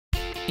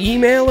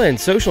Email and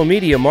social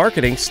media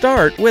marketing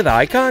start with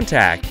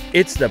iContact.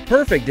 It's the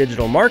perfect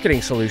digital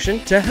marketing solution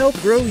to help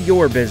grow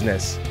your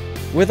business.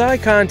 With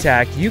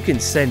iContact, you can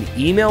send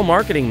email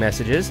marketing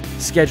messages,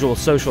 schedule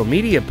social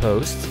media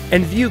posts,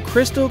 and view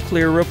crystal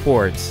clear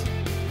reports.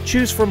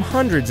 Choose from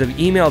hundreds of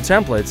email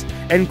templates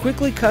and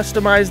quickly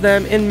customize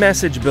them in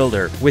Message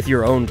Builder with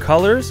your own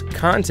colors,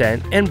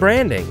 content, and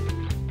branding.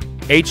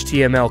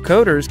 HTML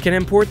coders can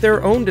import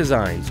their own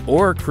designs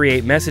or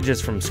create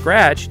messages from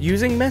scratch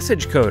using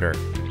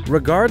MessageCoder.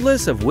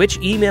 Regardless of which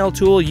email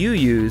tool you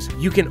use,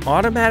 you can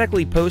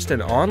automatically post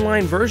an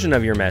online version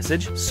of your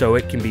message so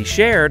it can be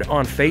shared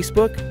on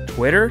Facebook,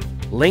 Twitter,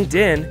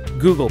 LinkedIn,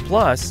 Google+,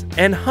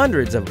 and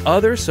hundreds of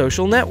other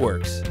social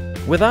networks.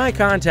 With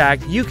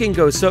iContact, you can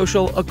go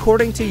social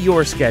according to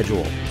your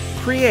schedule.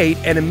 Create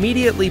and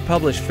immediately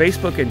publish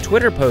Facebook and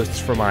Twitter posts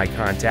from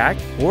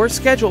iContact, or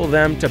schedule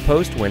them to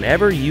post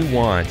whenever you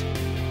want.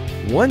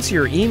 Once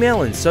your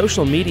email and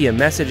social media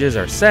messages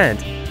are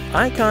sent,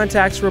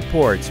 iContact's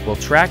reports will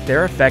track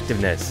their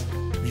effectiveness.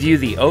 View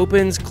the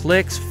opens,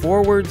 clicks,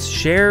 forwards,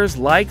 shares,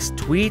 likes,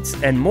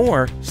 tweets, and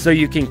more so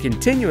you can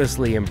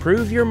continuously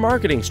improve your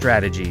marketing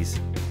strategies.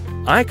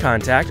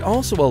 iContact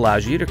also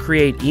allows you to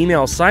create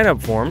email sign-up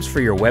forms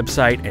for your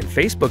website and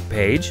Facebook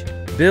page,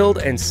 build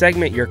and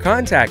segment your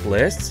contact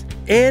lists,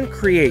 and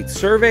create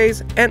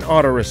surveys and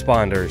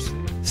autoresponders.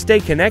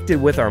 Stay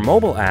connected with our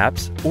mobile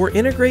apps or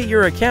integrate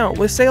your account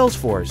with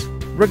Salesforce.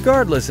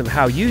 Regardless of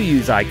how you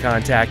use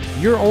iContact,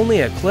 you're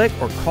only a click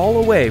or call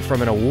away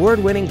from an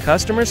award-winning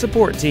customer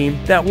support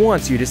team that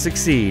wants you to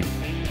succeed.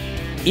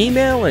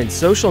 Email and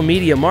social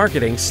media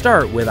marketing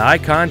start with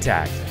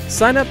iContact.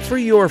 Sign up for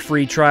your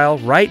free trial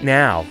right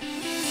now